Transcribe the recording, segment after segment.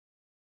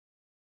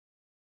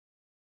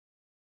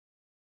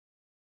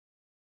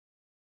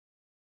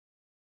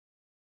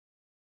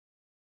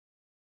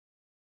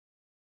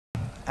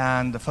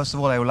And first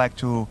of all, I would like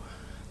to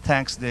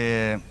thank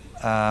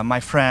my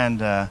friend,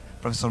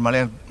 Professor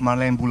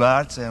Marlene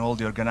Boulard, and all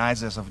the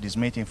organizers of this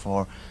meeting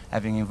for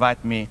having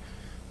invited me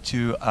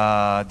to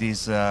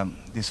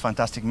this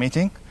fantastic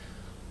meeting.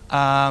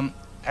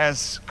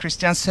 As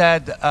Christian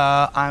said,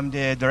 I'm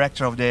the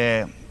director of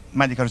the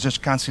Medical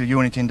Research Council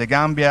unit in the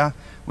Gambia,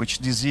 which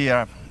this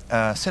year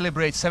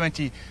celebrates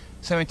 70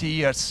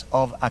 years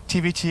of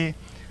activity.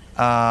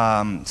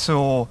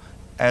 So,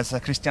 as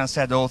Christian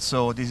said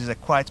also, this is a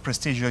quite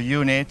prestigious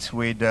unit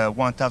with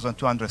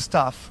 1,200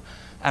 staff,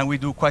 and we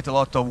do quite a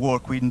lot of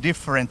work in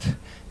different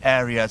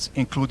areas,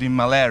 including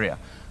malaria.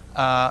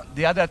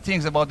 The other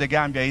things about the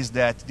Gambia is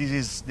that this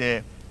is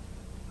the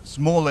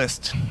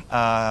smallest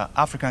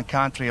African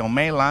country on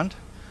mainland,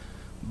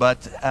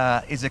 but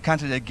it's a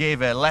country that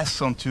gave a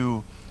lesson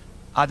to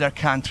other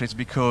countries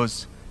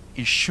because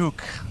it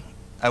shook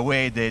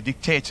away the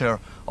dictator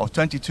of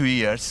 22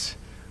 years,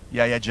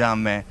 Yahya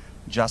Jammeh,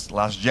 just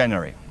last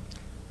January.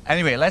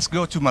 Anyway, let's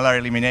go to malaria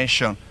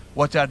elimination.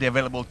 What are the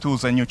available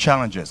tools and new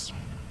challenges?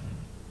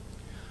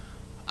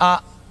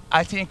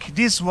 I think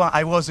this one,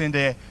 I was in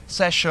the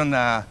session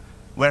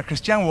where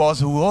Christian was,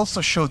 who also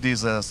showed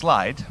this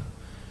slide.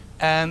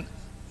 And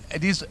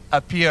this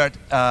appeared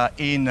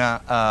in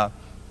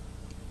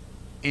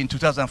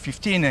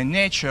 2015 in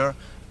Nature,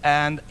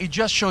 and it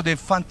just showed the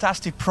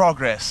fantastic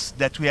progress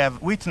that we have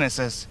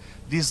witnessed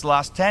these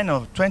last 10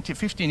 or 20,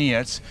 15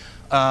 years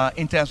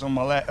in terms of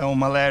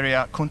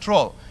malaria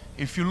control.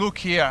 If you look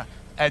here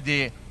at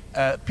the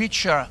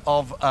picture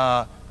of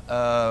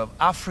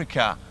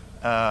Africa,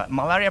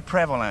 malaria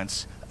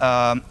prevalence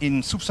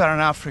in sub-Saharan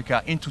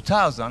Africa in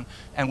 2000,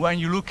 and when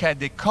you look at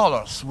the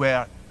colors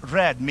where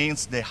red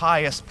means the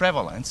highest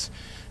prevalence,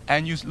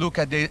 and you look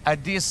at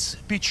this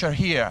picture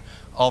here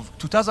of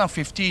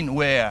 2015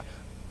 where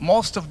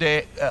most of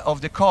the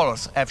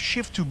colors have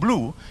shifted to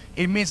blue,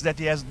 it means that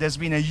there's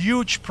been a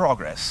huge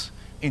progress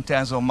in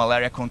terms of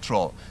malaria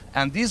control.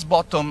 And this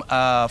bottom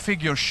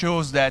figure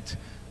shows that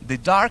the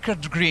darker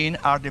green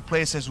are the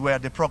places where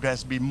the progress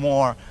has been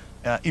more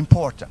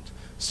important.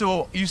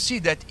 So you see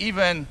that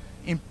even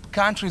in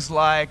countries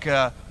like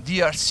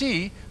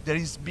DRC, there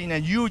has been a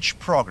huge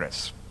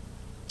progress.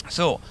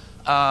 So,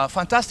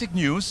 fantastic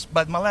news,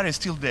 but malaria is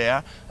still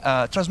there.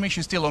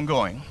 Transmission is still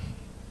ongoing.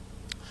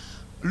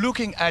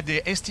 Looking at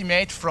the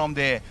estimate from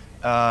the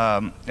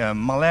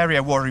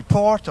Malaria War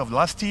Report of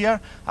last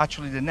year,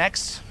 actually the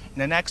next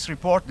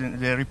report,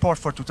 the report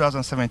for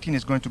 2017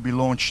 is going to be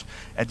launched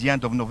at the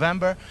end of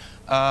November.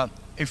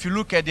 If you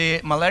look at the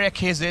malaria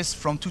cases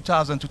from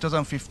 2000 to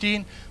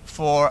 2015,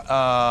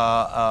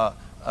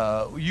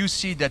 you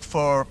see that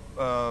for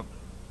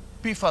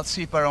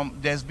p-falciparum,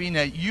 there's been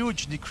a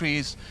huge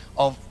decrease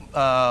of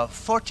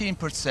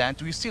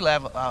 14%. We still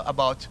have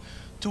about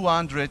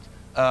 200,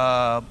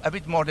 a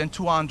bit more than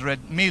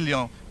 200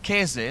 million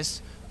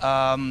cases,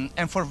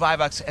 and for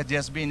Vivax,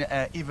 there's been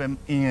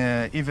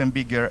even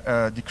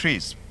bigger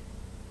decrease.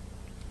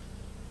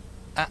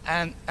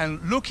 And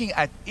looking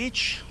at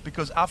each,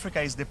 because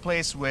Africa is the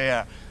place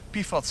where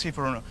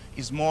p-falciparum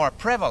is more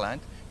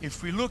prevalent,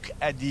 if we look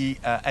at the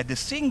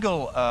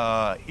single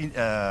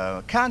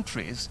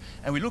countries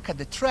and we look at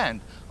the trend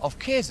of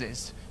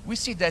cases, we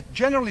see that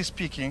generally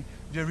speaking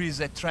there is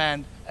a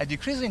trend, a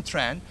decreasing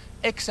trend,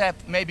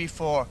 except maybe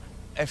for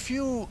a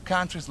few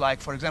countries like,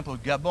 for example,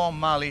 Gabon,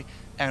 Mali,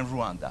 and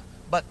Rwanda.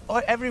 But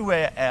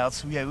everywhere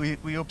else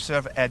we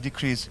observe a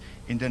decrease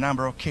in the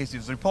number of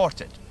cases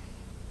reported.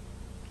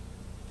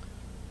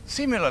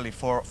 Similarly,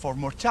 for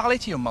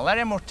mortality or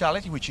malaria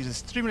mortality, which is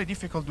extremely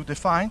difficult to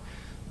define,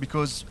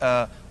 because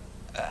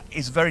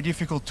it's very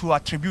difficult to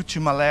attribute to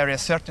malaria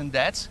certain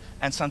deaths,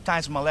 and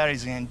sometimes malaria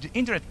is an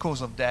indirect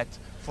cause of death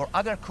for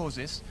other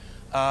causes.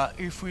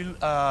 If we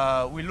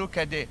look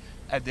at the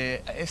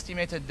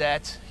estimated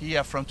death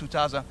here from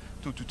 2000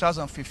 to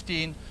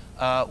 2015,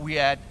 we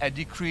had a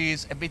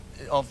decrease a bit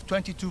of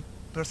 22%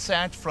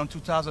 from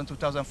 2000 to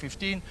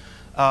 2015,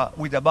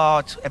 with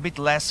about a bit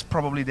less,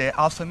 probably the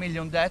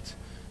 500,000 deaths.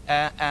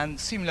 And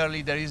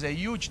similarly, there is a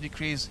huge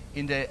decrease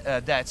in the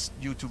deaths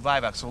due to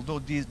Vivax, although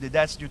the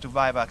deaths due to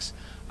Vivax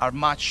are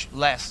much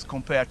less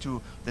compared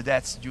to the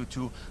deaths due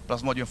to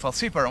Plasmodium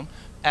falciparum.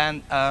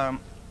 And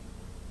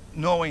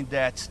knowing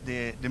that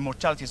the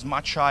mortality is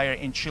much higher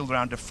in children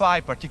under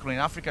 5, particularly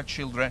in African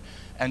children,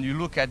 and you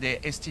look at the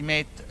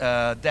estimate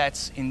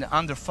deaths in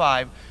under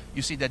 5,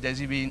 you see that there's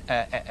been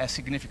a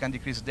significant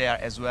decrease there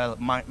as well,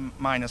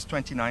 minus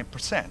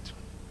 29%.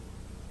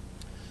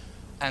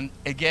 And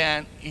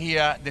again,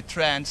 here the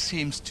trend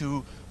seems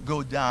to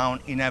go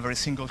down in every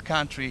single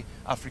country,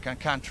 African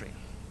country.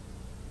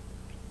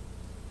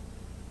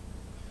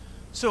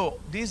 So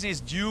this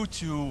is due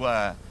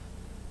to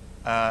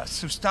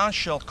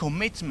substantial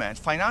commitment,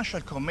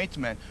 financial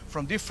commitment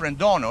from different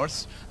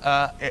donors.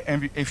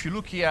 And if you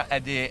look here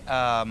at the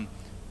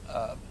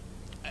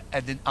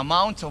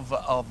amount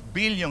of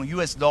billion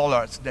US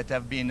dollars that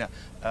have been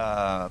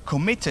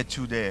committed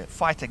to the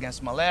fight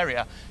against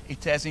malaria,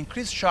 it has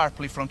increased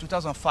sharply from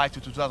 2005 to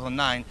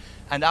 2009,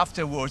 and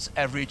afterwards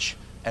have reached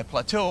a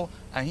plateau,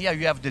 and here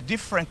you have the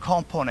different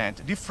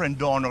component, different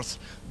donors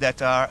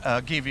that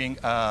are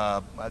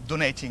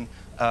donating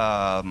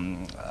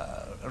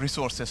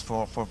resources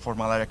for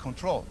malaria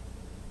control.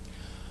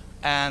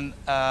 And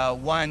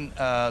when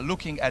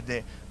looking at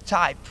the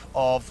type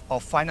of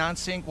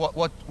financing,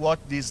 what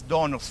these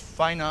donors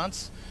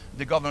finance,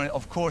 the government,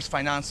 of course,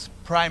 finance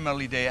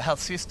primarily the health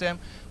system,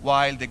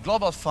 while the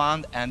Global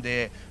Fund and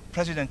the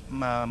President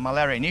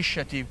Malaria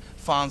Initiative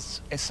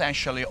funds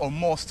essentially or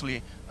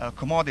mostly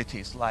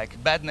commodities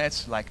like bed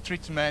nets, like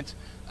treatment,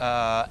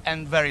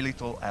 and very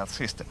little health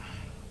system.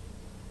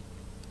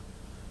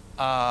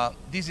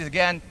 This is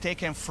again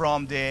taken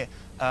from the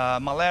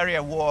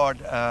Malaria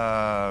World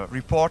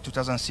Report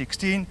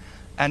 2016,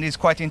 and it's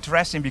quite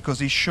interesting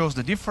because it shows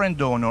the different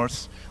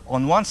donors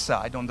on one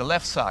side, on the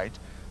left side.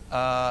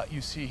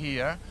 You see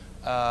here,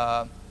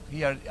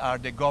 here are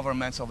the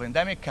governments of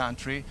endemic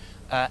country,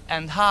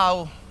 and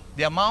how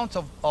the amount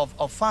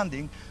of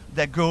funding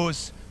that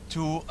goes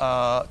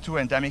to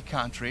endemic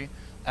country,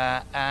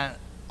 and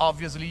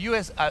obviously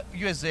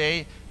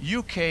USA,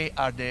 UK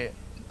are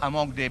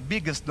among the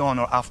biggest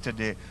donor after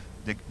the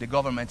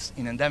governments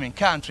in endemic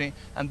country,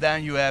 and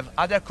then you have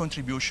other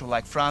contributions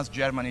like France,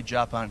 Germany,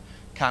 Japan,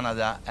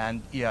 Canada,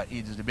 and here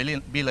is the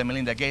Bill and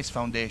Melinda Gates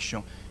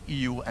Foundation,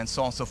 EU, and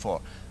so on and so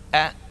forth.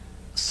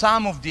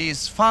 Some of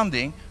this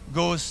funding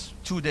goes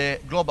to the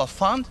Global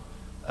Fund,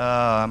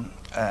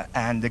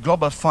 and the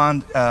Global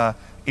Fund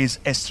is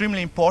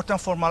extremely important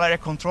for malaria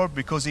control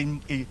because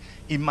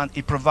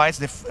it provides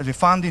the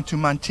funding to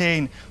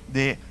maintain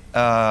the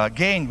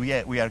gain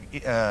we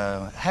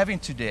are having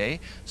today.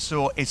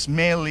 So it's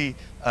mainly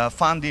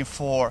funding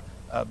for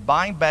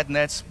buying bed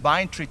nets,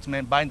 buying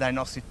treatment, buying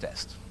diagnostic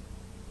tests.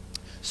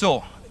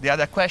 So the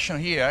other question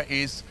here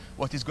is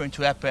what is going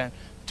to happen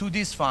to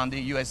this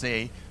funding,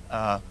 USA,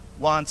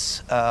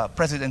 once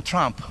President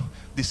Trump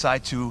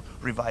decides to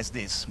revise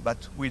this,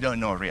 but we don't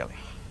know really.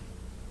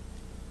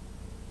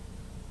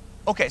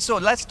 Okay, so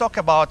let's talk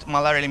about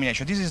malaria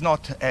elimination. This is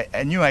not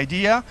a new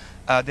idea.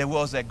 There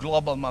was a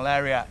global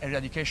malaria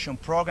eradication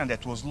program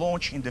that was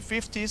launched in the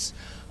 50s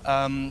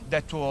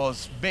that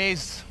was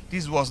based,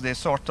 this was the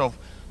sort of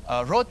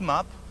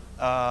roadmap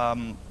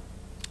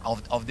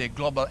of the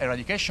global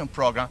eradication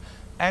program,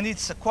 and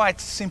it's a quite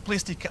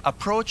simplistic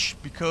approach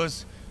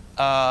because,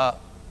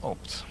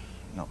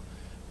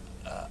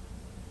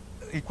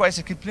 it's quite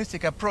a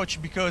simplistic approach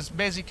because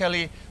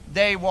basically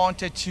they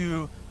wanted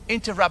to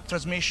interrupt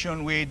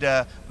transmission with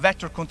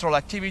vector control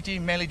activity,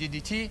 mainly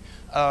DDT,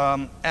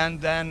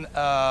 and then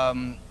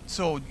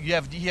so you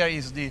have here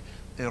is the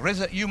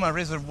human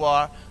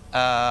reservoir,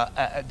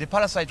 the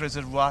parasite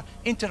reservoir,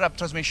 interrupt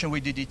transmission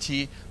with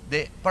DDT.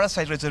 The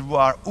parasite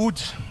reservoir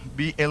would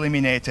be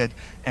eliminated,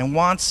 and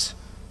once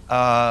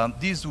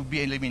this would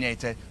be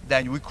eliminated,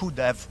 then we could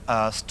have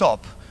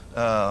stopped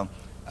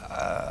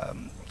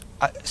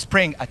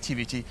spraying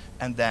activity,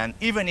 and then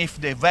even if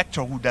the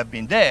vector would have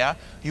been there,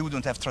 he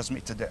wouldn't have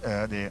transmitted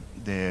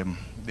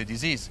the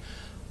disease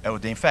or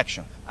the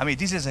infection. I mean,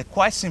 this is a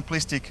quite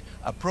simplistic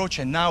approach,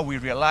 and now we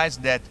realize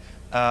that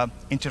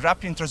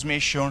interrupting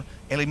transmission,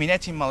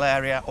 eliminating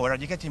malaria or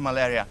eradicating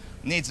malaria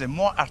needs a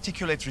more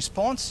articulate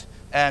response,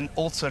 and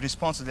also a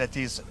response that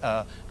is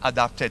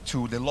adapted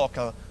to the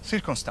local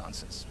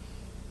circumstances.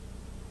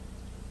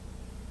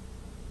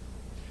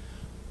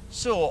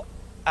 So,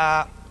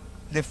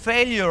 the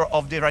failure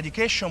of the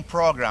eradication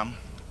program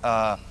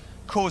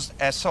caused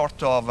a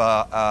sort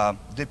of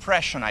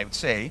depression, I would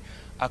say,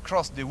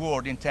 across the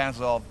world in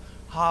terms of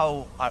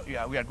how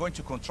we are going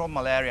to control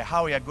malaria,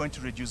 how we are going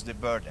to reduce the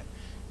burden.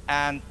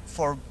 And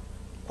for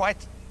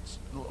quite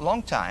a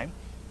long time,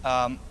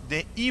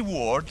 the E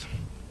word,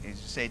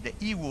 the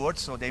E word,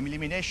 so the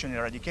elimination and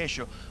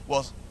eradication,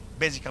 was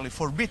basically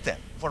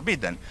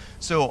forbidden.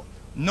 So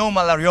no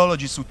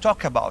malariologists would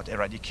talk about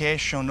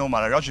eradication, no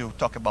malariologists would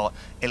talk about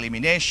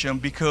elimination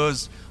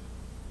because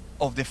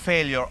of the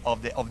failure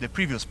of the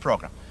previous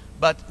program.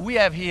 But we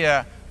have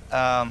here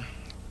a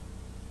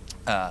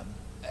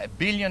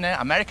billionaire,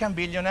 American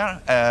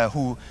billionaire,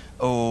 who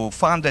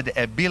founded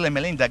a Bill and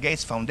Melinda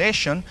Gates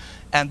Foundation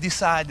and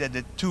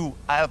decided to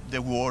help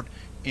the world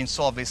in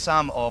solving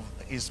some of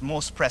its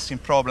most pressing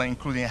problems,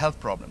 including health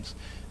problems.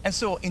 And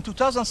so in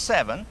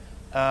 2007,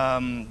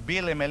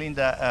 Bill and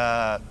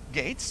Melinda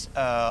Gates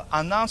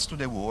announced to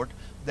the world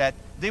that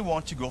they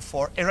want to go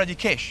for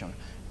eradication.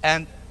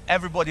 And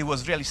everybody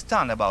was really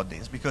stunned about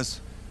this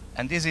because,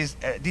 and this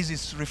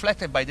is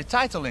reflected by the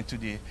title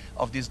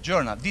of this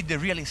journal, did they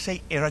really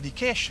say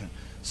eradication?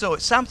 So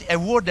a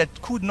word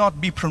that could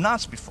not be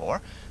pronounced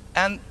before.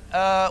 And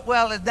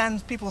well, then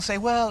people say,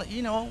 well,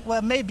 you know,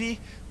 well, maybe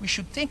we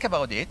should think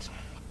about it.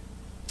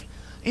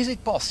 Is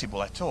it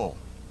possible at all?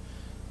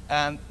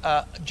 And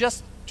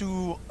just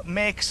to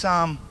make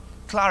some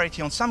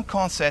clarity on some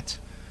concept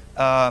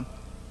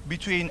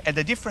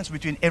the difference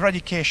between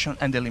eradication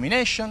and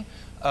elimination.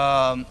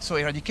 So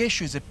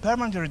eradication is a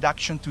permanent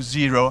reduction to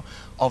zero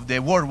of the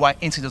worldwide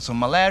incidence of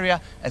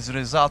malaria as a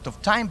result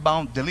of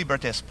time-bound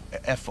deliberate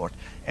effort.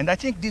 And I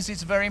think this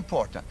is very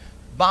important.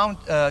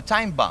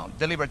 time-bound,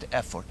 deliberate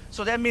effort.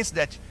 So that means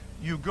that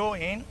you go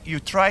in, you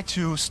try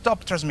to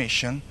stop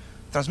transmission.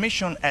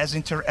 Transmission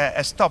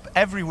has stopped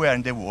everywhere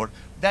in the world.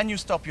 Then you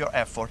stop your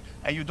effort,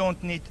 and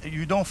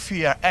you don't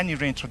fear any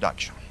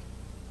reintroduction.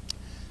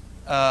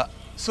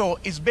 So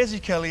it's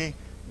basically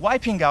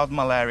wiping out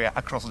malaria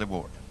across the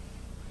world.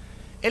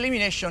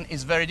 Elimination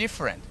is very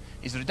different.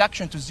 It's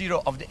reduction to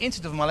zero of the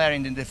incidence of malaria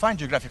in the defined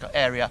geographical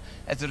area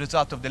as a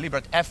result of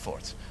deliberate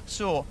efforts.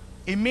 So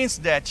it means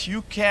that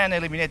you can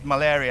eliminate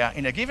malaria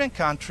in a given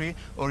country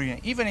or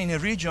even in a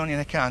region in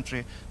a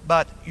country,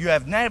 but you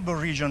have neighbor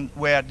region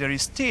where there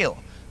is still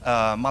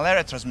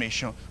malaria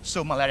transmission,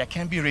 so malaria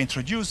can be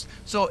reintroduced.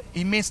 So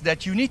it means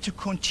that you need to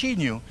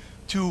continue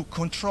to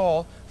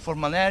control for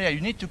malaria. You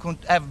need to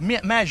have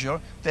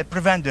measures that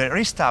prevent the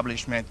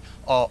reestablishment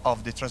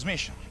of the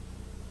transmission.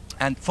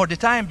 And for the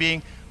time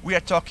being, we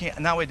are talking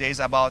nowadays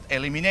about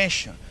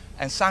elimination.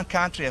 And some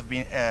countries have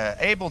been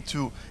able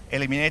to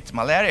eliminate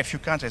malaria. A few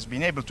countries have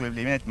been able to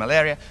eliminate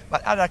malaria,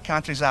 but other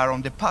countries are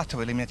on the path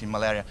of eliminating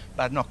malaria,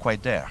 but not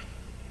quite there.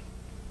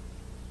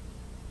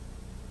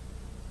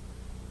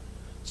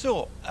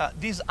 So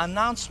this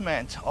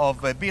announcement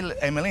of Bill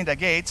and Melinda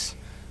Gates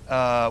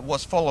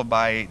was followed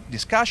by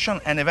discussion,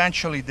 and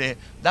eventually the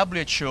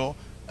WHO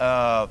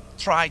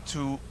tried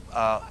to,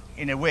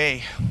 in a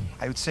way,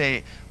 I would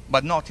say,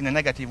 but not in a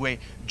negative way,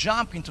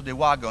 jump into the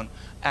wagon,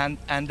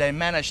 and they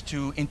managed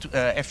to,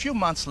 a few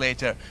months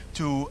later,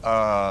 to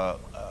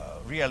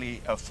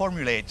really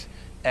formulate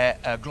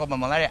a global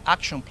malaria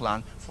action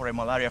plan for a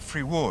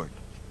malaria-free world.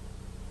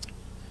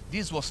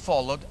 This was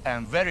followed,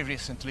 and very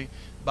recently,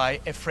 by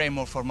a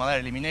framework for malaria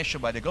elimination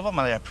by the Global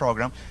Malaria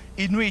Program,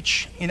 in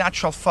which, in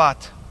actual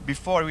fact,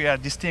 before we are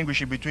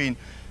distinguishing between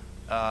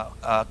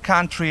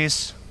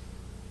countries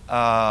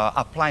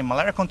applying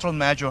malaria control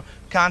measure,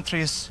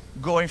 countries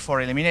going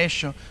for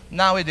elimination.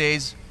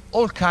 Nowadays,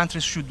 all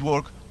countries should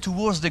work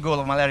towards the goal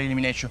of malaria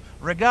elimination,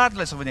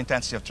 regardless of the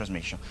intensity of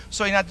transmission.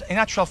 So in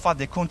actual fact,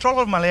 the control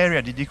of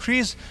malaria, the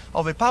decrease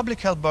of the public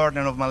health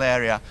burden of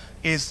malaria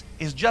is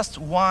just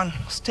one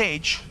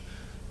stage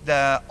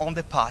on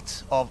the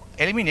path of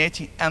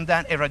eliminating and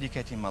then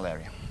eradicating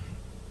malaria.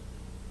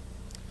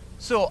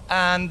 So,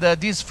 and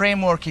this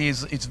framework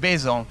is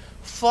based on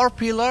 4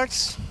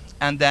 pillars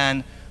and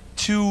then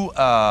 2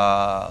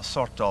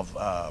 sort of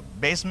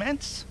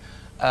basements.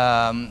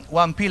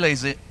 One pillar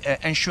is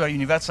ensure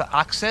universal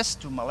access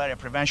to malaria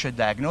prevention and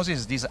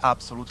diagnosis. This is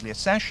absolutely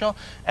essential.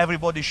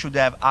 Everybody should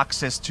have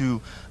access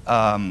to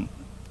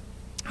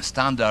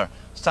standard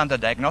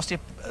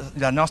diagnostic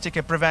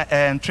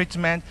and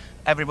treatment.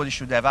 Everybody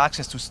should have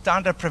access to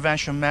standard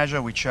prevention measures,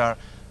 which are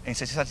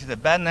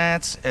insecticide bed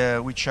nets,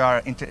 which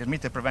are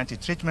intermittent preventive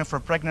treatment for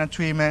pregnant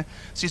women,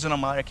 seasonal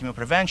malaria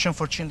chemoprevention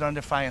for children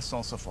under 5, and so on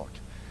and so forth.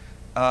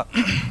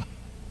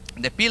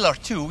 The pillar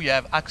 2, you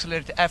have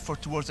accelerated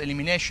effort towards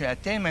elimination and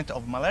attainment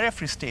of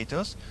malaria-free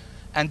status,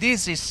 and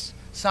this is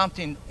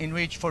something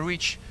for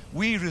which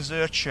we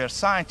researchers,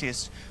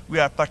 scientists, we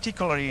are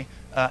particularly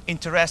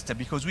interested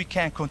because we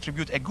can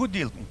contribute a good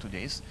deal into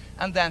this.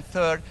 And then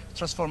third,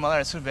 transform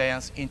malaria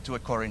surveillance into a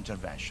core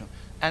intervention.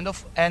 And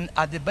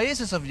at the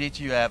basis of it,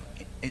 you have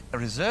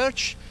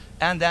research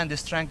and then the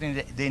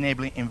strengthening the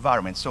enabling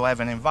environment. So I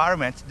have an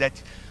environment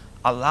that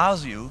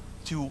allows you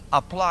to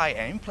apply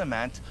and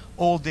implement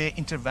all the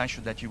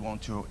interventions that you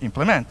want to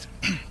implement.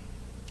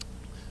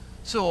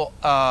 So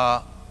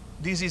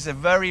this is a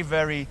very,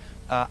 very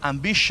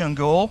ambitious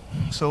goal.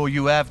 So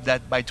you have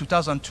that by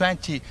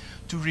 2020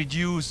 to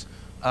reduce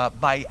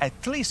by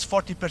at least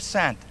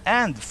 40%,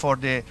 and for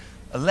the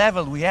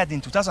level we had in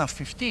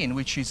 2015,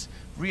 which is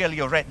really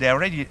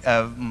already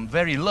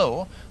very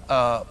low,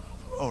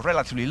 or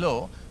relatively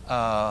low,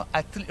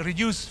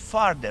 reduce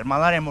further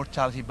malaria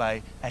mortality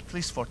by at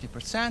least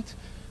 40%.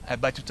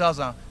 By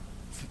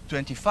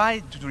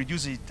 2025, to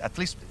reduce it at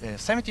least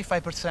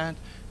 75%,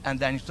 and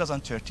then in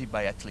 2030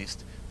 by at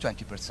least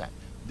 20%.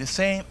 The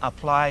same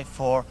apply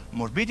for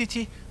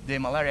morbidity, the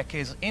malaria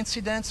case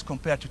incidence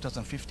compared to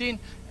 2015,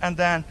 and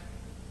then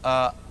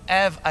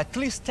have at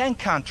least 10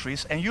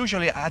 countries, and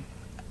usually up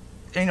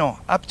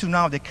to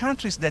now, the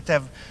countries that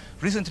have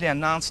recently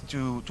announced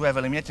to have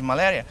eliminated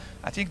malaria,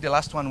 I think the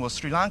last one was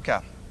Sri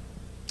Lanka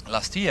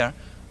last year,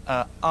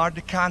 are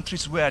the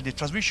countries where the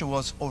transmission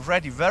was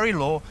already very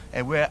low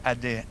and were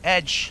at the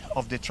edge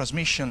of the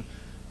transmission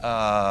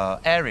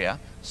area.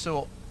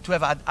 So to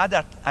have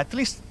at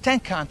least 10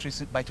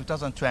 countries by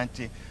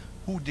 2020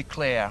 who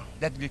declare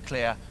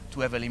to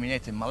have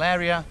eliminated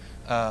malaria,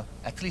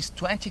 at least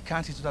 20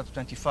 countries in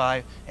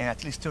 2025, and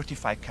at least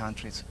 35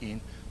 countries in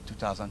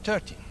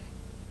 2030.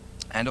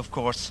 And of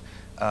course,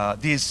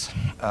 this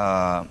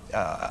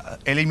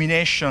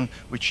elimination,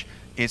 which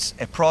is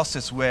a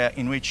process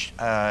in which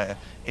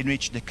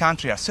the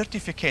country are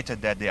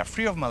certificated that they are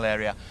free of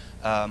malaria,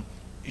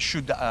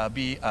 should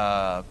be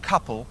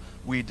coupled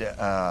with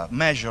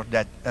measures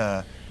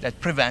that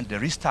prevent the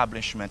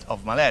reestablishment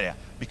of malaria.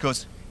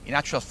 Because in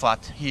actual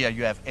fact, here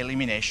you have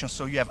elimination,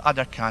 so you have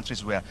other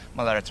countries where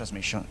malaria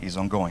transmission is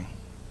ongoing.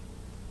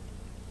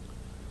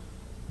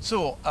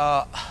 So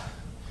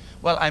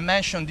Well, I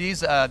mentioned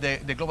these,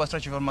 the global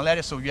strategy for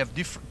malaria. So you have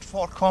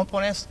four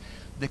components.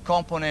 The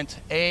component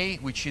A,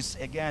 which is,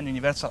 again,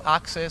 universal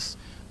access,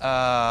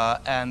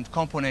 and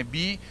component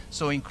B,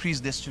 so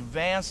increase the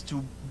surveillance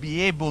to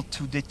be able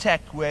to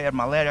detect where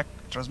malaria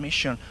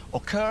transmission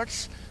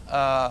occurs,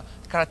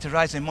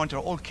 characterize and monitor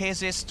all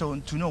cases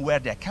to know where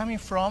they're coming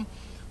from.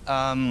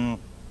 And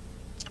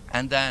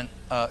then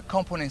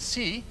component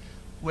C,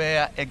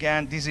 where,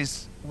 again, this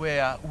is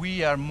where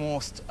we are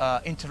most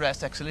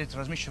interested, accelerated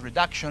transmission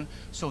reduction,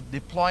 so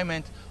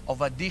deployment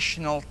of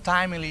additional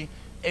timely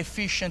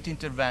efficient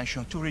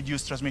intervention to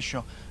reduce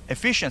transmission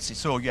efficiency.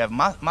 So you have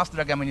mass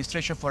drug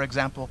administration, for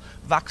example,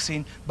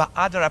 vaccine, but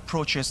other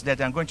approaches that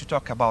I'm going to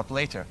talk about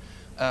later.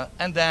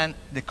 And then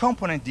the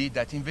component D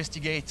that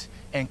investigate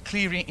and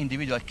clearing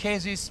individual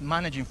cases,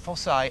 managing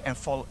foci, and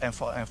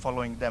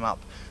following them up.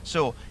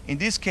 So in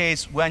this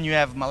case, when you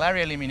have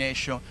malaria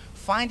elimination,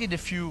 finding the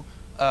few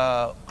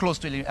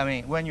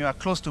when you are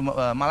close to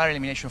malaria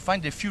elimination,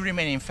 find the few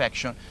remaining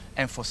infection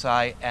and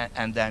foci,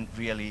 and then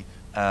really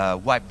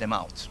wipe them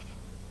out.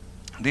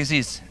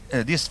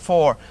 These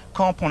four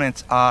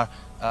components are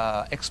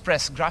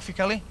expressed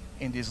graphically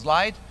in this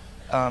slide.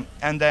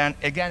 And then,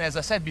 again, as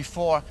I said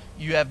before,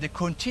 you have the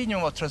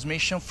continuum of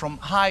transmission from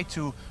high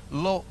to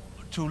low,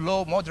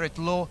 moderate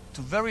low,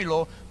 to very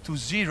low, to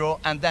zero,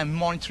 and then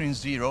monitoring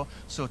zero,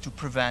 so to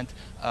prevent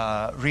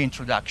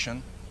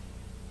reintroduction.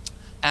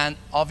 And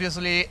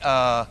obviously,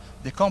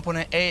 the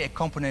component A and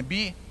component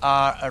B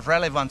are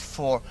relevant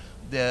for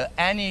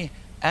any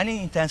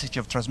intensity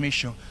of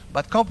transmission,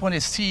 but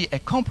component C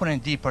and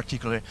component D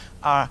particularly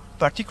are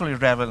particularly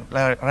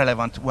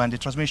relevant when the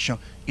transmission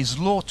is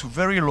low to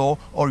very low,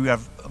 or you are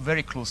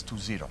very close to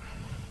zero.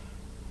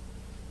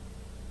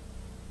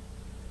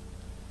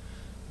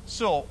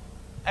 So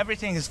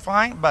everything is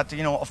fine, but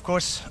of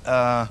course,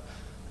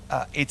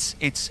 it's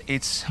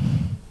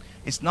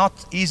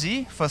not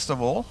easy, first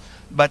of all.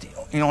 But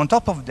on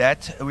top of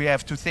that, we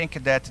have to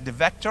think that the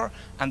vector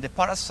and the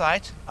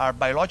parasite are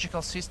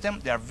biological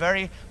systems. They are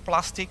very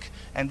plastic,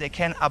 and they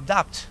can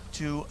adapt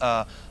to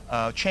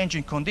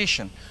changing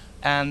condition.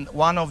 And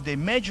one of the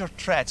major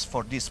threats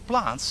for these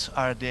plants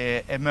are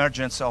the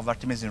emergence of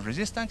artemisinin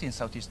resistance in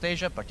Southeast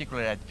Asia,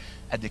 particularly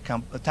at the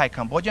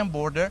Thai-Cambodian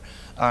border.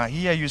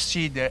 Here you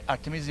see the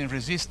artemisinin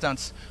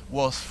resistance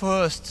was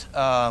first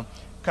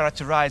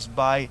characterized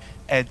by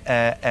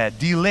a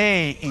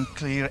delay in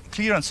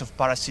clearance of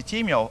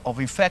parasitemia, of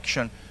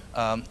infection,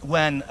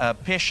 when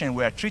patients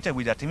were treated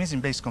with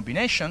artemisinin-based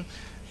combination.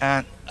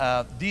 And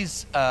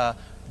this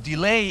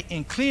delay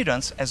in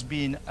clearance has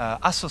been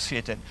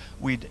associated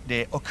with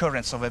the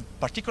occurrence of a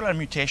particular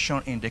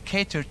mutation in the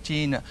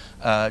K13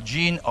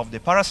 gene of the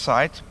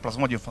parasite,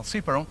 Plasmodium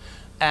falciparum,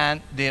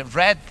 and the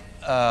red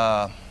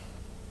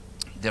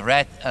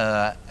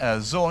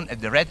zone,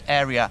 the red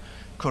area,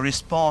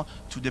 correspond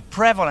to the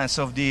prevalence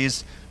of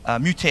this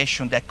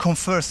mutation that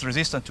confers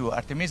resistance to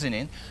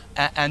artemisinin.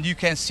 And you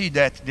can see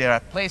that there are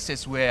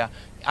places where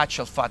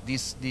actual fact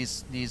this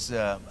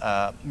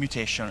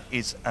mutation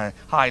is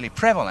highly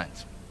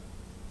prevalent.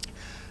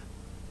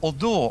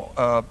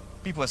 Although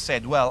people have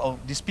said, well,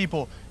 these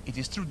people, it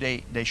is true,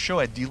 they show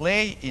a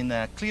delay in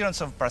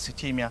clearance of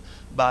parasitemia,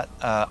 but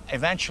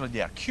eventually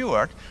they are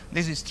cured.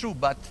 This is true,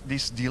 but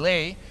this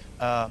delay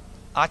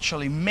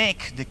actually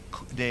make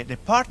the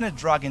partner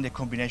drug in the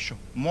combination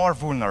more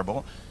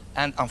vulnerable.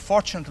 And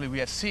unfortunately, we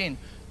have seen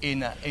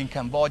in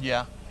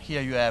Cambodia,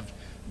 here you have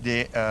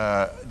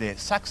the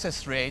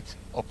success rate,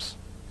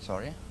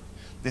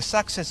 the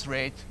success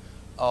rate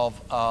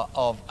of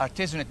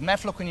artesunate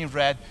mefloquine in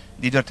red,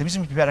 the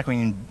artemisinin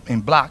piperacin in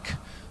black,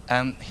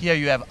 and here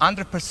you have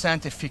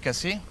 100%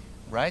 efficacy,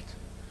 right?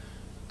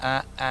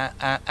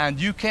 And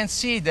you can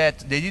see that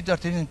the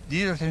artemisinin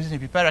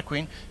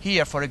piperacin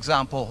here, for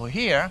example,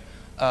 here,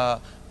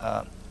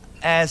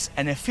 has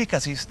an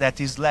efficacy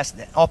that is less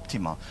than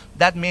optimal.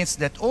 That means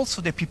that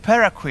also the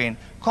piperacin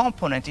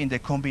component in the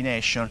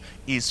combination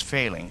is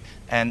failing,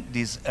 and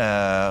this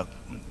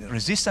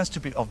resistance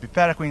of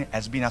piperacin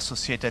has been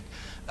associated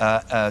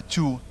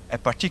to a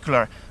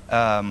particular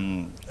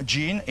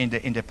gene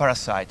in the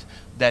parasite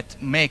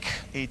that make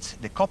it,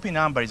 the copy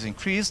number is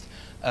increased,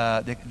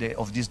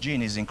 of this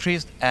gene is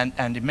increased, and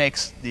it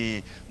makes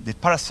the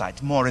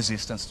parasite more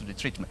resistant to the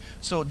treatment.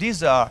 So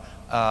these are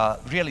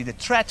really the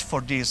threat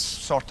for this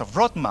sort of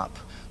roadmap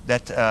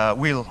that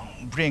will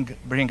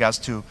bring us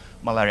to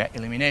malaria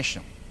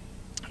elimination.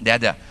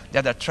 The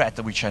other threat,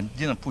 which I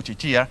didn't put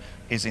it here,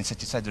 is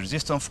insecticide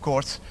resistance, of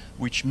course,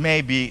 which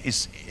may be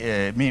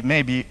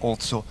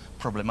also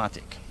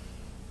problematic.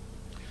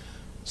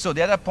 So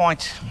the other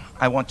point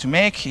I want to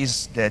make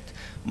is that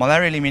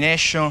malaria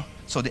elimination,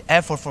 so the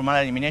effort for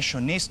malaria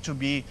elimination needs to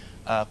be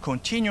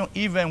continued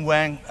even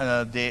when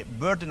the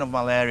burden of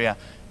malaria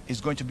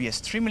is going to be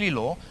extremely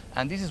low.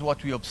 And this is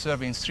what we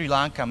observed in Sri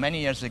Lanka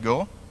many years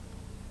ago,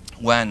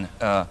 when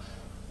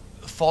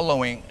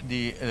following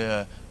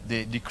the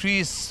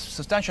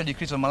substantial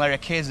decrease of malaria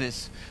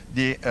cases,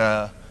 the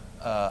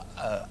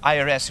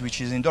IRS,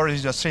 which is indoor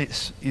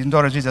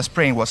residual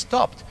spraying, was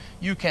stopped.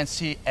 You can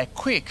see a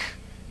quick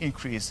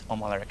increase of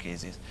malaria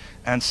cases.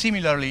 And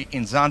similarly,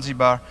 in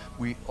Zanzibar,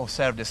 we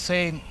observed the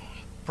same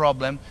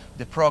problem.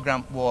 The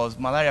program was,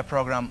 malaria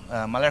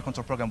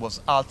control program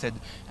was halted,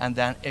 and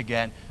then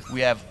again,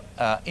 we have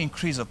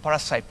increase of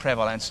parasite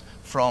prevalence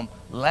from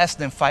less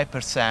than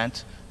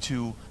 5%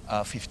 to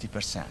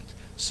 50%.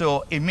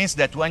 So it means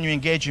that when you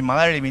engage in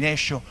malaria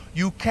elimination,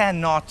 you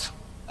cannot,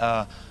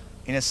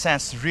 in a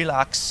sense,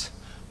 relax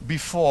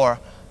before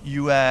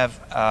you have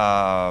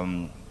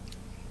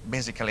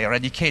basically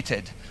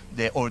eradicated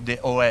or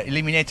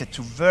eliminated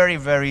to very,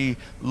 very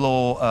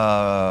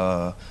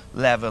low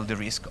level the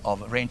risk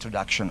of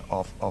reintroduction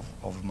of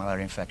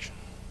malaria infection.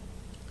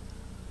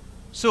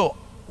 So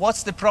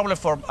what's the problem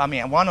for,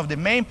 one of the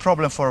main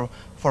problems for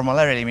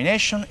malaria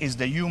elimination is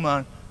the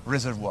human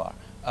reservoir.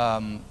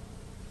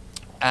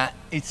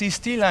 It is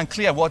still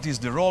unclear what is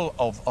the role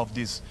of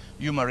this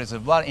human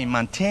reservoir in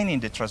maintaining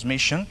the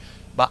transmission,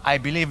 but I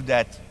believe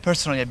that,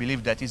 personally I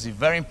believe that is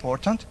very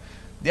important.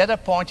 The other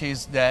point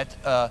is that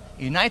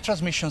in high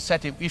transmission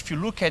setting, if you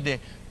look at the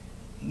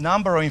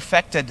number of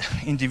infected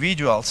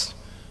individuals,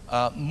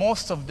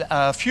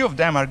 few of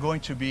them are going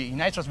to be, in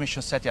high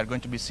transmission setting, are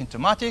going to be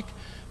symptomatic.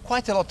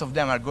 Quite a lot of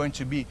them are going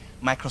to be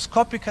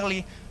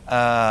microscopically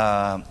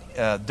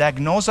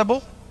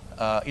diagnosable,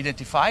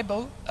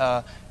 identifiable,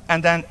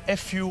 and then a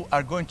few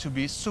are going to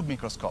be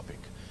submicroscopic.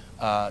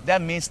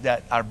 That means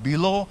that are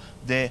below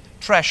the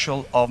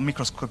threshold of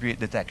microscopy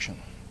detection.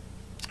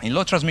 In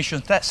low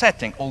transmission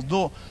setting,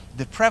 although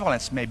the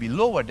prevalence may be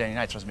lower than in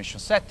high transmission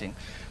setting,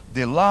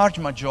 the large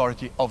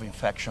majority of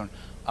infection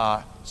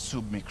are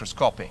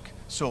submicroscopic.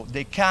 So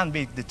they can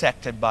be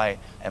detected by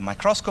a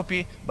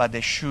microscopy, but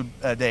they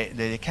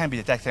can be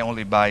detected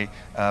only by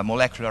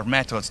molecular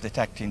methods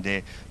detecting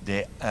the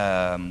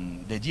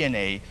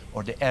DNA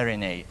or the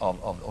RNA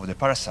of the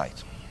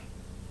parasite.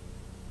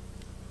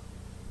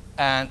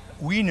 And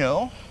we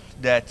know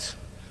that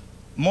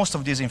most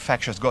of these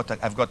infections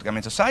have got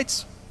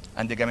gametocytes,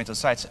 and the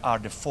gametocytes are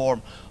the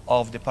form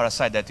of the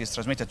parasite that is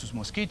transmitted to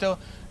mosquito,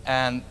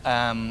 and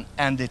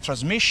the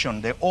transmission,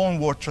 the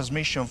onward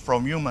transmission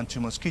from human to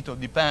mosquito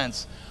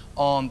depends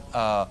on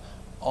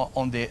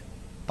the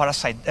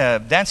parasite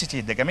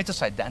density, the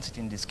gametocyte density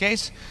in this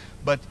case.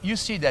 But you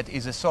see that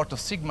is a sort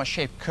of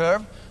sigma-shaped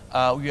curve.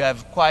 You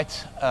have quite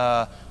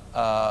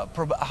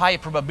high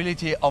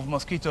probability of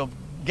mosquito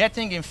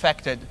getting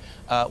infected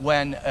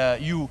when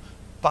you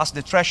pass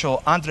the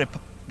threshold 100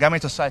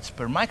 gametocytes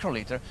per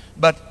microliter,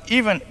 but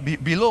even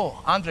below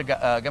 100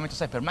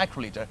 gametocytes per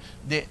microliter,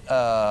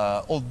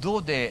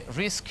 although the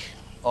risk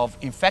of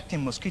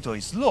infecting mosquito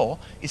is low,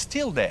 it's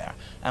still there.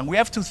 And we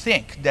have to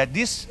think that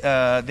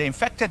the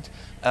infected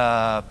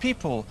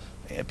people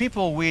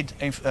with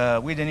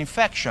an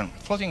infection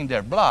floating in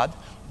their blood,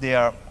 they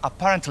are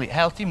apparently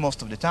healthy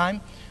most of the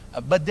time,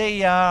 but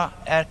they are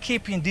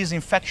keeping this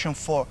infection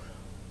for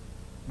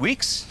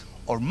weeks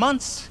or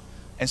months,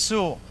 and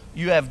so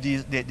you have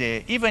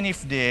even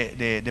if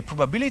the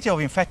probability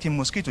of infecting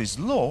mosquito is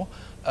low,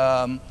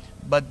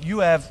 but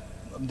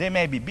they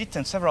may be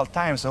bitten several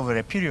times over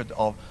a period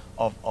of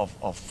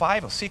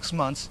 5 or 6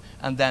 months,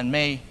 and then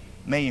may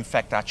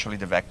infect actually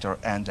the vector,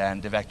 and then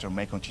the vector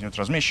may continue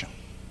transmission.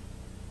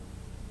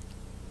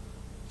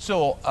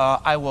 So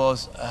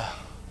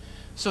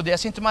so the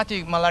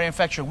asymptomatic malaria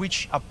infection,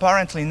 which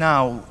apparently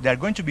now they're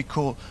going to be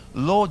called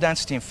low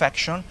density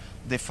infection,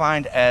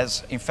 defined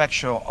as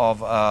infection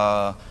of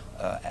a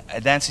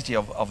density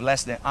of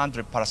less than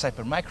 100 parasites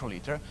per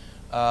microliter.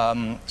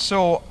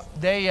 So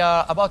they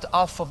are about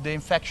half of the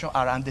infection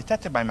are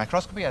undetected by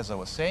microscopy, as I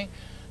was saying,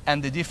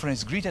 and the difference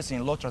is greatest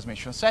in low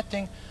transmission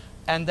setting,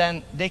 and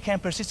then they can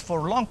persist for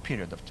a long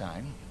period of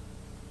time,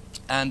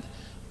 and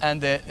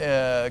the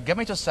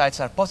gametocytes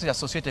are positively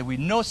associated with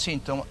no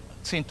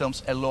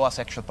symptoms and low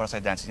asexual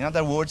parasite density. In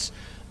other words,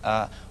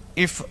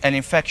 if an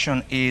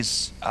infection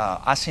is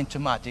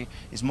asymptomatic,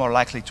 it's more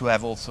likely to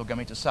have also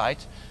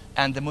gametocyte,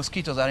 and the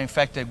mosquitoes are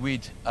infected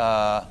with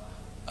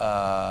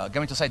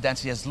gametocyte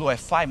density as low as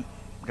 5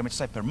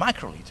 gametocytes per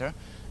microliter.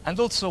 And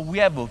also we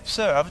have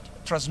observed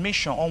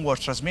transmission, onward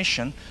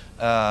transmission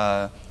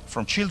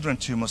from children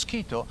to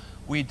mosquito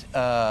with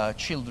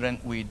children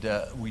with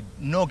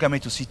no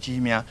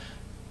gametocytemia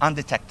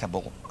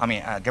undetectable,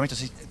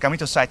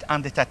 gametocyte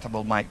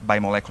undetectable by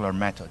molecular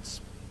methods.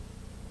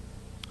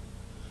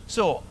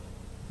 So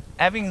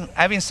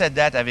having said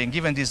that, having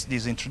given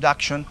this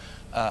introduction,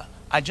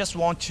 I just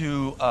want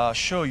to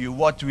show you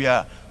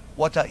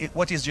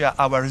what is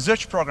our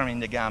research program in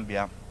the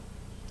Gambia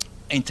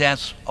in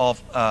terms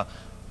of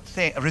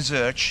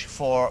research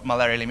for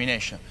malaria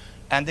elimination.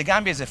 And the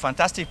Gambia is a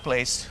fantastic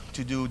place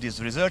to do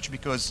this research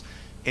because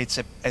it's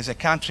a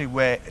country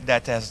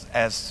that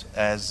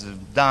has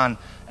done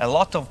a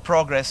lot of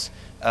progress,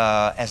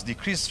 has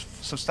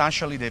decreased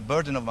substantially the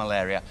burden of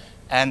malaria,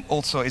 and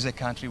also is a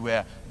country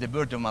where the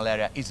burden of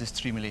malaria is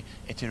extremely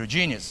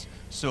heterogeneous.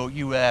 So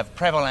you have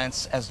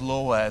prevalence as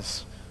low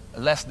as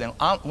less than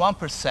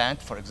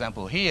 1%, for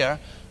example, here,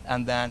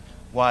 and then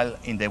while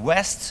in the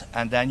West,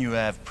 and then you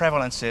have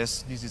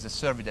prevalences. This is a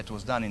survey that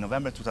was done in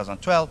November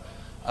 2012,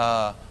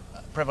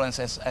 prevalence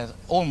as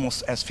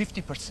almost as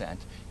 50%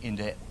 in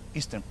the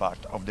eastern part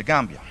of the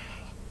Gambia.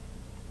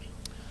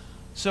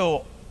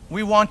 So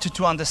we wanted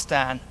to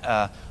understand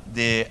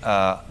the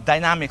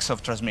dynamics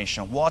of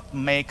transmission, what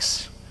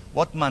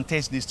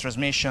maintains this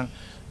transmission,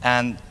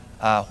 and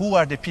who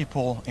are the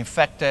people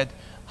infected,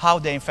 how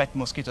they infect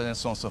mosquitoes, and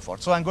so on and so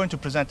forth. So I'm going to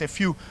present a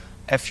few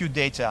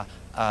data,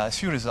 a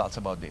few results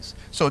about this.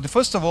 So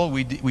first of all,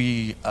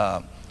 we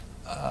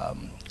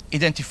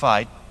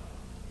identified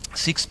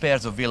 6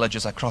 pairs of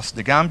villages across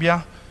the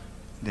Gambia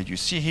that you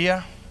see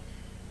here.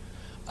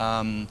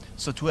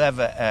 So to have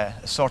a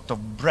sort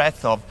of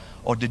breadth of,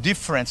 or the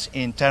difference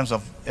in terms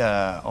of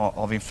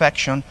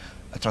infection,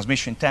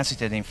 transmission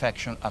intensity and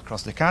infection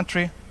across the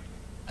country.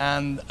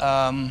 And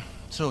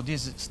so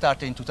this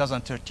started in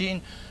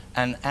 2013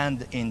 and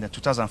end in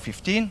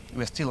 2015.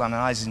 We're still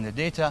analyzing the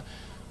data,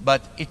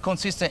 but it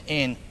consisted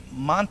in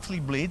monthly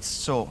bleeds,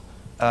 so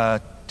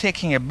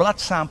taking a blood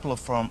sample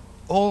from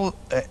all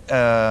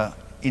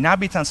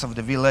inhabitants of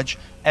the village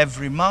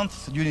every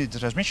month during the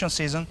transmission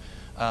season,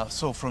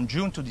 so from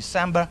June to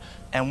December,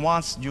 and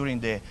once during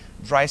the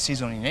dry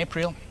season in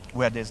April,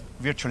 where there's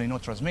virtually no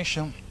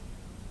transmission,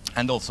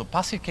 and also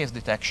passive case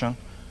detection.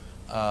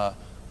 And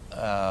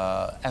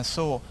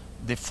so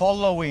the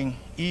following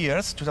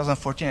years,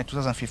 2014 and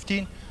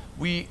 2015,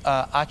 we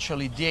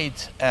actually did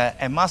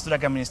a mass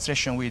drug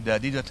administration with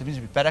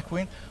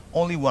dihydroterbinafine,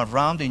 only 1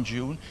 round in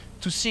June,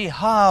 to see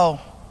how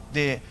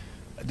the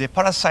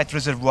parasite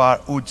reservoir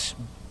would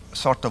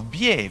sort of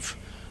behave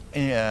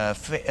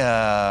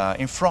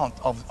in front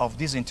of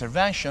this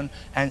intervention,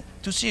 and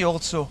to see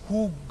also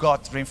who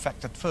got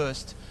reinfected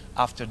first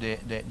after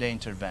the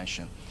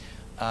intervention.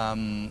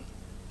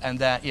 And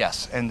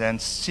then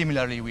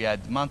similarly we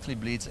had monthly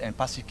bleeds and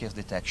passive case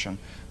detection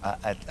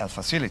at our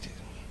facility.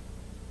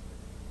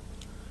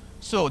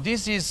 So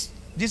these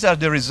are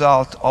the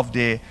results of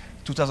the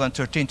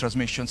 2013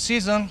 transmission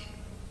season.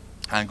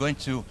 I'm going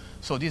to,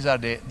 so these are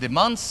the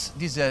months,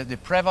 these are the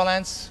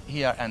prevalence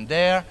here and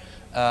there.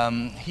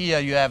 Here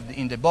you have,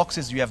 in the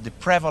boxes, you have the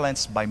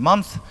prevalence by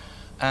month,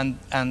 and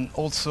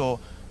also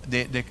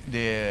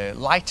the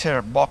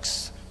lighter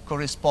box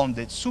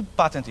corresponded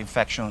subpatent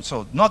infection,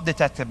 so not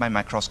detected by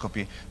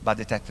microscopy, but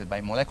detected by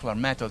molecular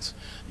methods.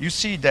 You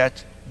see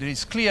that there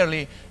is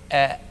clearly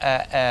there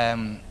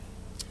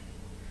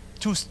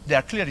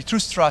are clearly 2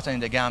 strata in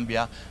the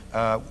Gambia,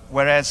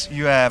 whereas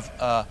you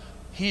have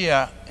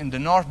here in the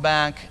North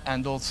Bank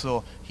and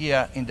also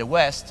here in the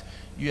West,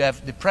 you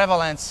have the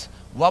prevalence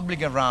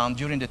wobbling around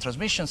during the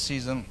transmission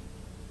season,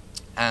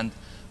 and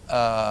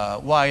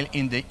while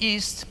in the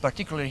East,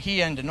 particularly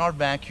here in the North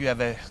Bank, you have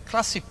a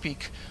classic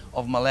peak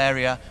of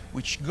malaria,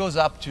 which goes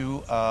up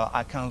to,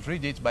 I can't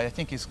read it, but I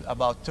think it's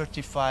about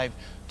 30,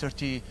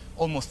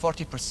 almost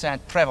 40%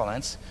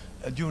 prevalence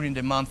during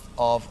the month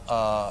of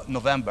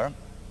November.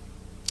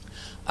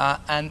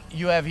 And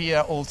you have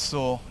here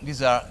also,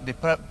 these are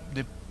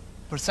the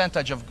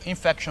percentage of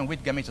infection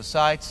with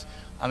gametocytes.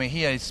 I mean,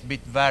 here it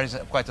varies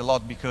quite a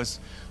lot because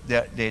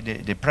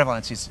the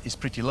prevalence is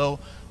pretty low,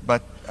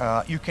 but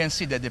you can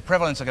see that the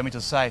prevalence of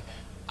gametocyte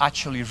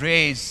actually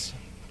raised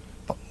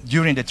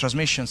during the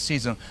transmission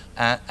season,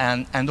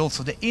 and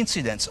also the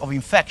incidence of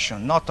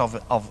infection, not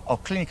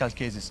of clinical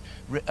cases,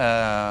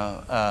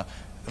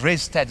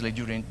 raised steadily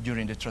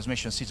during the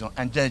transmission season,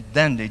 and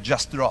then it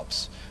just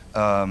drops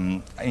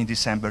in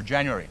December,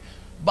 January.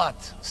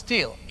 But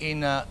still,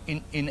 in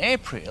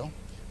April,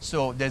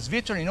 so there's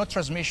virtually no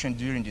transmission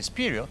during this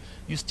period,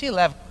 you still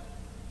have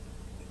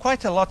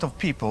quite a lot of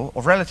people,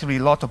 or relatively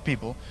a lot of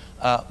people,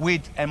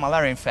 with a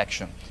malaria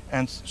infection.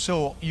 And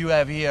so you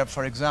have here,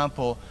 for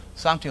example,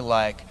 something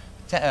like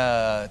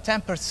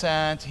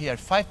 10%, here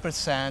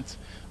 5%,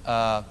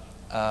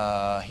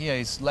 here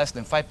is less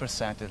than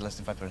 5%, less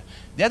than 5%.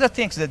 The other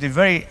thing that is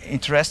very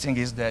interesting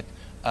is that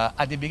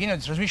at the beginning of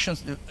the transmission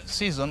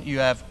season, you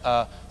have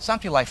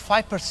something like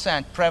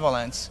 5%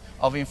 prevalence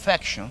of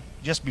infection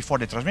just before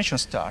the transmission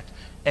start,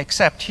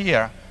 except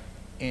here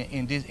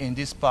in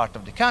this part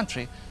of the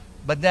country.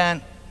 But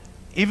then,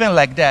 even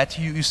like that,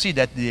 you see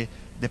that the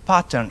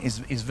pattern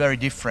is very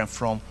different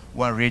from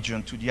one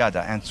region to the other,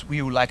 and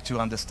we would like to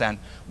understand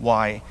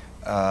why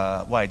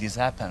this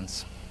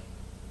happens.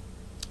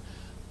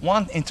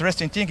 One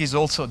interesting thing is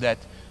also that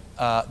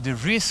the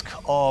risk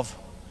of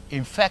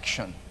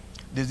infection,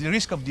 the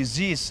risk of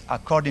disease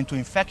according to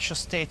infectious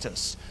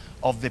status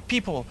of the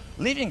people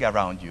living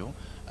around you,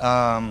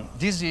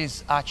 this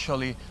is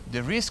actually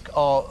the risk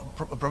of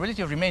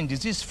probability of remaining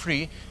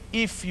disease-free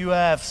if you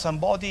have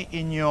somebody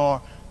in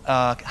your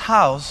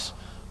house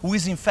who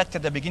is infected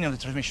at the beginning of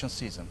the transmission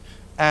season.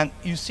 And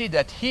you see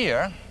that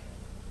here,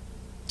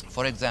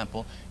 for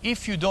example,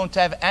 if you don't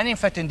have any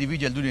infected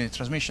individual during the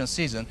transmission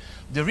season,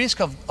 the risk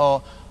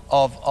of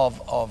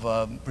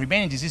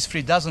remaining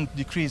disease-free doesn't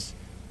decrease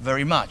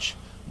very much.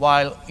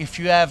 While if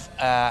you have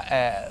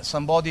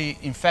somebody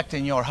infected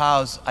in your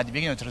house at the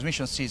beginning of the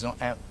transmission season,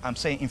 and I'm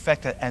saying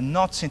infected and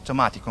not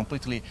symptomatic,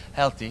 completely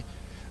healthy,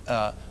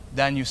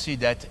 then you see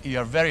that you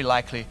are very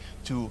likely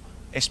to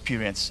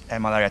experience a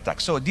malaria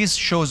attack. So this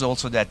shows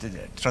also that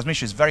the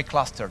transmission is very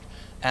clustered,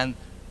 and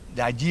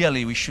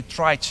ideally we should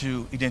try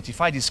to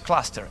identify this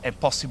cluster and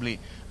possibly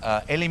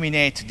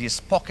eliminate these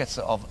pockets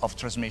of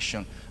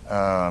transmission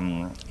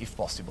if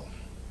possible.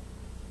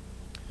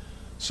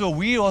 So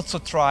we also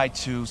try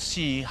to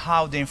see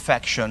how the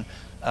infection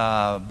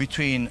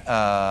between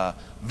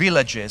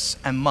villages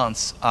and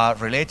months are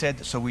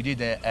related. So we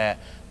did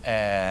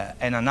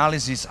an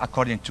analysis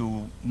according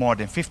to more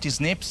than 50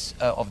 SNPs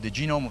of the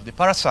genome of the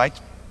parasite.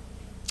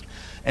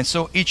 And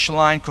so each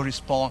line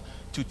corresponds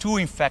to 2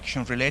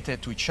 infections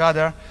related to each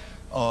other.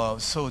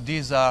 So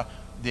these are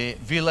the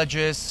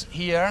villages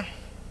here,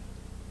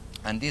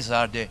 and these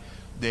are the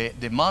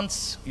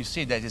months. You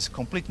see that it's a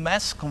complete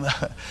mess,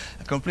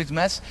 a complete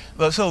mess.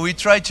 But so we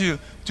try to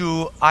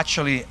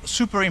actually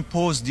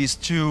superimpose these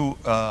 2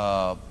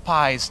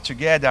 pies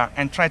together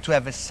and try to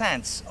have a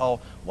sense of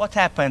what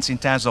happens in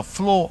terms of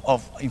flow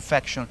of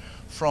infection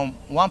from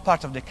one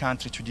part of the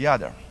country to the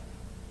other.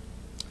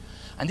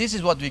 And this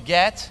is what we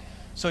get.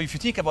 So if you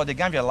think about the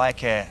Gambia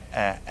like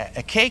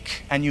a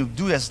cake, and you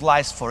do a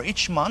slice for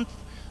each month,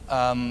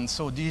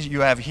 so these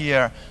you have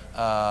here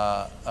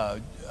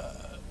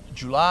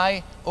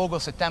July,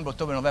 August, September,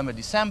 October, November,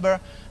 December,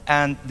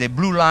 and the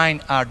blue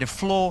line are the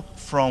flow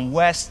from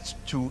west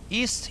to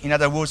east. In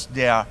other words,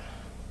 they are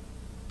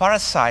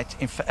parasite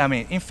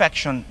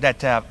infection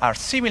that are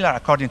similar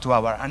according to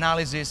our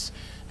analysis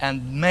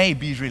and may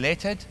be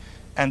related.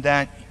 And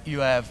then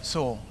you have,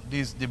 so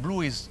the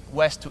blue is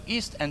west to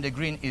east, and the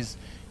green is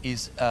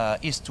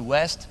east to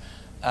west.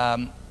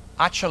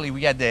 Actually,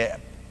 we had the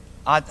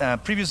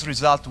previous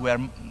results were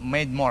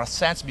made more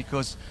sense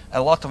because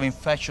a lot of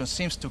infection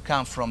seems to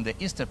come from the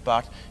eastern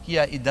part.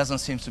 Here it doesn't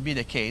seem to be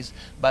the case,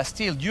 but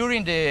still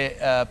during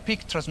the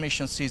peak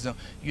transmission season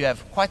you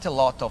have quite a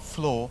lot of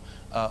flow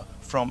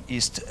from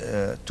east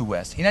to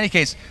west. In any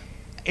case,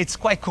 it's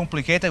quite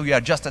complicated. We are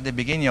just at the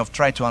beginning of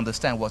trying to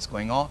understand what's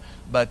going on,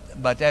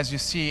 but as you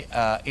see,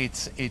 there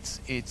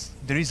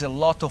is a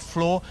lot of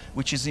flow,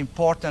 which is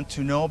important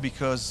to know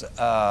because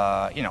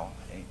you know,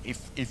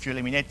 if you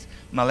eliminate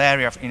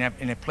malaria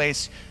in a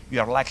place, you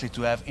are likely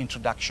to have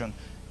introduction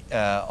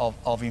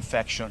of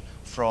infection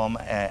from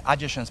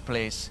adjacent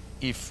place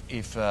if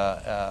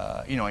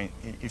you know,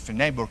 if a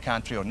neighbor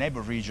country or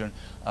neighbor region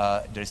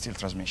there is still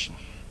transmission.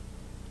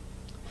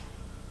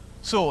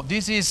 So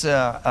this is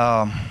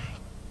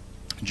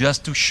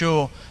just to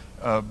show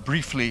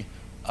briefly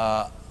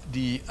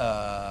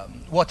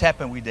what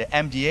happened with the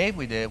MDA,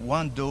 with the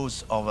one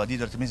dose of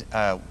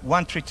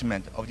one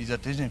treatment of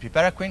disotirizumab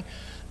piperaquine.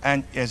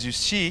 And as you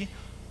see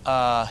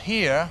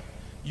here,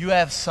 you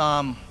have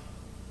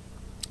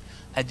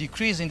a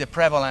decrease in the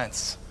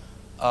prevalence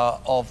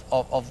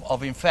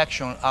of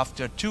infection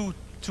after two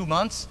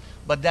months,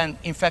 but then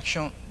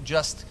infection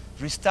just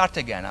restart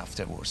again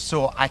afterwards.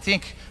 So I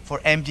think for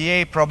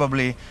MDA,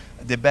 probably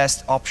the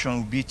best option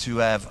would be to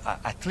have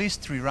at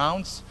least 3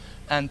 rounds,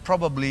 and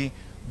probably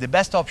the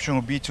best option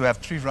would be to have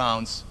 3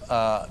 rounds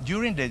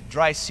during the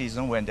dry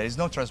season when there is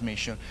no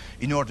transmission,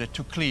 in order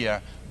to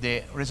clear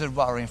the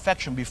reservoir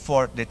infection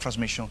before the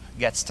transmission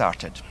gets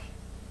started.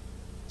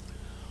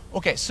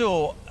 Okay,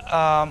 so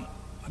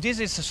this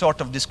is a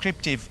sort of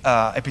descriptive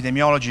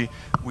epidemiology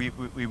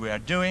we were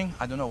doing.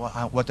 I don't know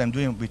what I'm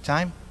doing with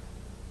time.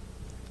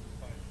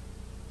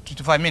 3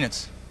 to 5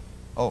 minutes.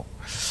 Oh,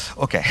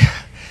 okay.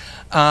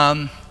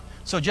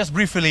 So just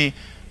briefly,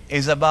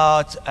 is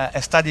about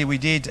a study we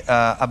did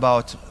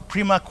about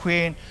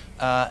primaquine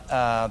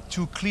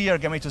to clear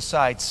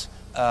gametocytes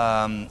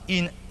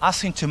in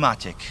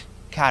asymptomatic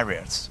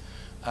carriers.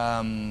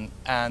 And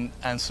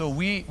so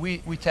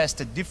we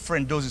tested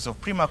different doses of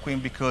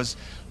primaquine because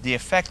the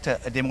effect, the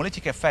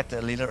hemolytic effect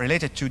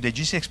related to the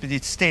GC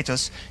expedite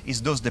status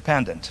is dose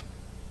dependent.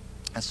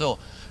 And so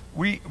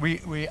we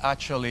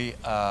actually,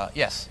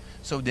 yes,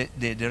 so the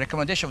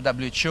recommendation of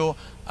WHO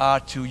are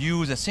to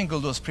use a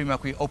single dose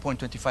primaquine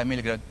 0.25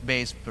 milligram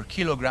base per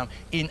kilogram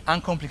in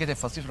uncomplicated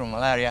falciparum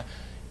malaria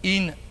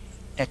in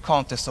a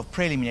context of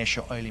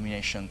pre-elimination or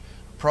elimination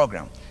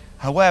program.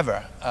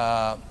 However,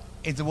 I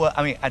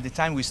mean, at the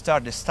time we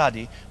started the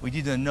study, we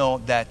didn't know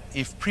that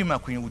if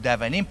primaquine would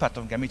have an impact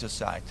on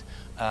gametocyte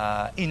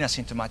in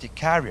asymptomatic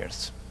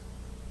carriers.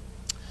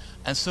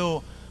 And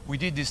so we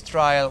did this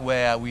trial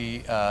where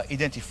we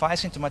identified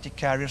symptomatic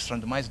carriers,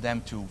 randomized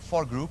them to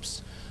 4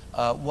 groups.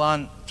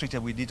 One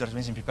treated with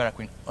disotirizumab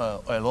piperaquine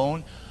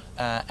alone,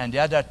 and the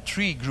other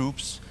 3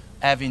 groups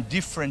having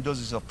different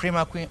doses of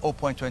primaquine,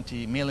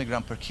 0.20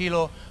 milligram per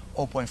kilo,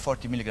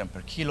 0.40 milligram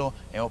per kilo,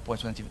 and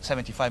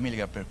 0.75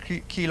 milligram per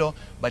kilo.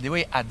 By the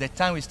way, at the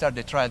time we started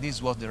the trial,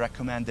 this was the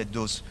recommended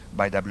dose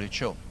by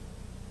WHO.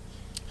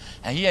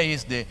 And here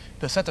is the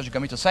percentage of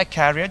gametocyte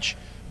carriage.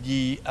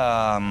 The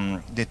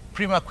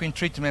primaquine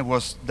treatment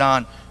was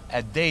done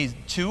at day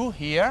 2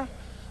 here,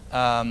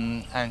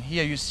 and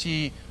here you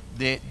see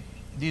the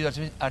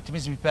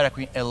artemisinin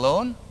piperaquine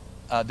alone,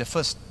 the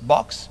first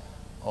box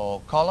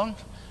or column,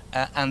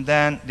 and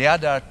then the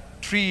other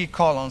three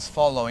columns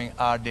following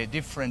are the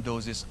different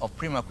doses of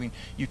primaquine.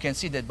 You can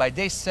see that by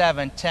day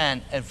 7,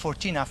 10, and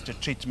 14 after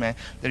treatment,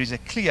 there is a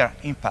clear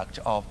impact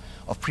of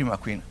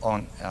primaquine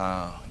on,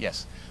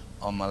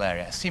 on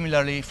malaria.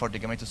 Similarly, for the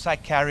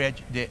gametocyte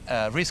carriage, the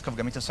risk of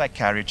gametocyte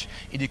carriage,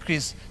 it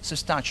decreased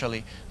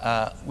substantially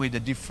with the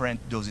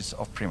different doses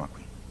of primaquine.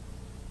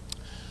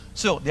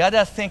 So the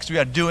other things we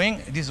are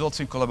doing, this is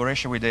also in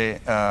collaboration with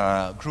the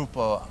group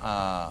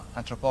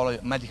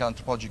of medical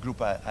anthropology group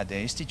at the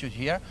institute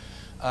here,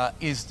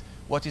 is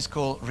what is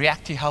called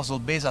reactive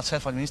household-based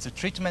self-administered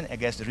treatment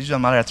against the residual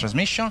malaria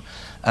transmission,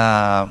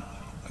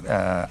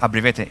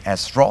 abbreviated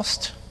as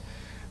ROST.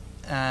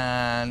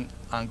 And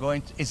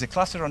it's a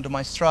cluster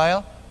randomized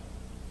trial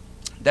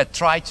that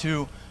try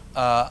to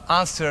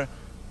answer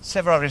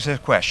several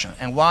research questions.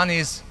 And one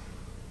is,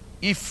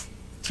 if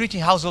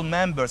treating household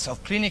members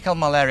of clinical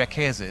malaria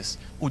cases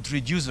would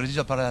reduce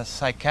residual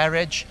parasite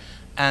carriage,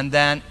 and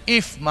then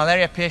if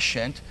malaria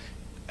patient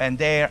and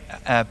their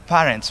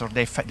parents or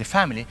the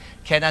family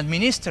can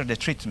administer the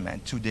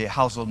treatment to the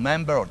household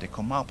member or the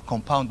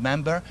compound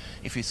member,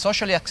 if it's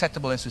socially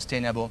acceptable and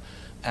sustainable,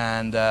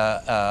 and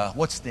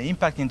what's the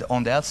impact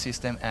on the health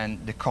system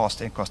and the cost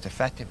and cost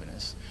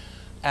effectiveness.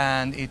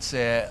 And it's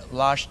a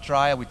large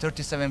trial with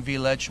 37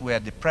 villages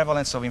where the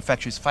prevalence of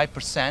infection is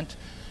 5%,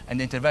 and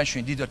the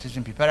intervention in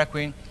treatment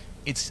piperaquine,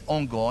 it's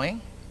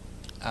ongoing,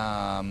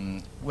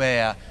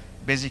 where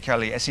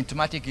basically a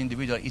symptomatic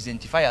individual is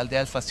identified at the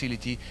health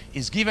facility,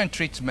 is given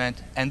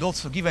treatment, and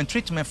also given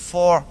treatment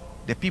for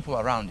the people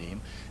around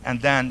him,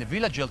 and then the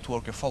village health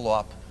worker follow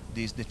up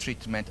the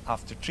treatment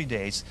after 3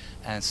 days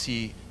and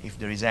see if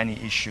there is any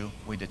issue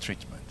with the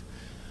treatment.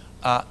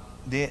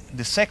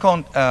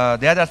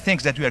 The other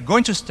things that we are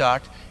going to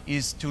start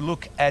is to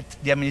look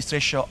at the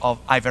administration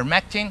of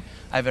ivermectin.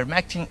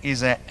 Ivermectin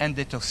is an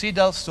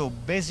endotoccidal, so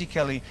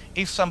basically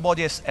if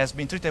somebody has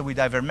been treated with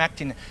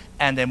ivermectin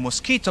and a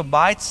mosquito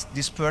bites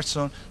this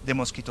person, the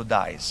mosquito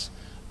dies.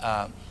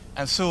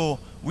 And so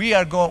we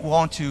are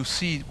want to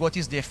see what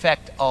is the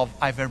effect of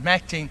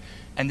ivermectin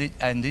and the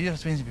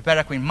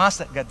piperaquine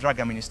mass drug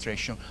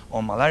administration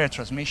on malaria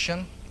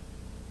transmission.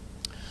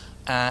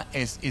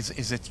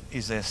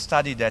 Is a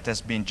study that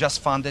has been just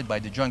funded by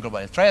the Joint Global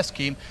Health Trial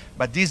Scheme,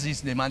 but this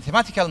is the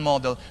mathematical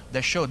model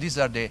that shows these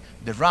are the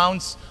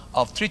rounds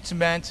of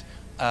treatment,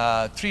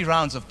 3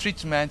 rounds of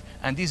treatment,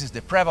 and this is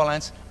the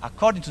prevalence.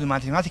 According to the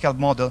mathematical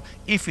model,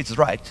 if it's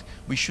right,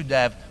 we should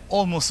have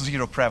almost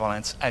 0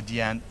 prevalence at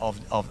the end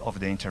of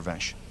the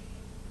intervention.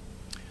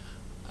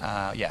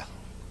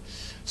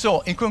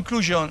 So in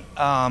conclusion,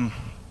 the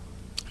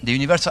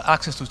universal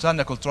access to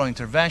standard control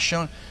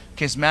intervention,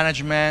 case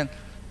management,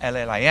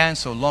 LLIN,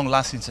 so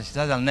long-lasting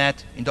statistical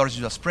net, indoor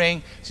residual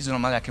spraying, seasonal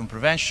malaria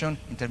prevention,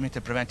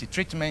 intermittent preventive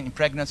treatment in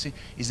pregnancy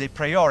is a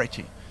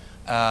priority.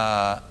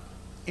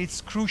 It's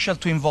crucial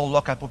to involve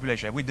local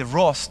population. With the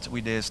ROST,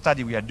 with the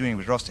study we are doing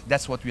with ROST,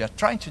 that's what we are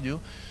trying to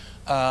do.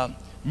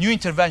 New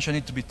intervention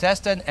need to be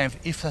tested, and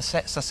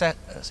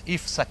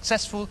if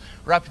successful,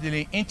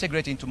 rapidly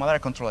integrate into malaria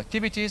control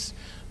activities.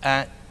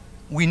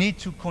 We need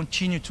to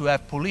continue to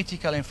have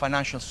political and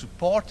financial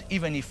support,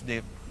 even if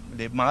the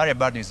malaria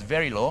burden is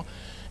very low.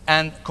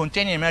 And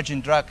containing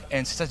emerging drug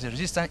and systemic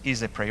resistance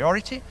is a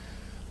priority.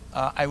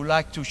 I would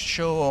like to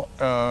show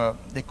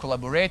the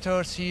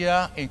collaborators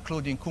here,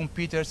 including Koen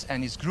Peters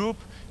and his group,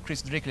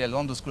 Chris Drickley at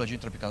London School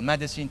of Tropical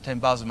Medicine, Tim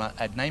Bausma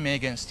at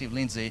Nijmegen, Steve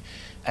Lindsay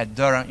at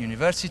Durham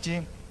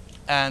University.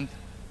 And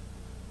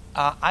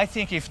I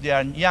think if there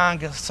are young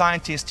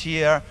scientists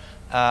here,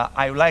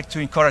 I would like to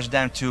encourage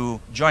them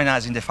to join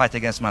us in the fight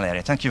against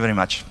malaria. Thank you very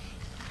much.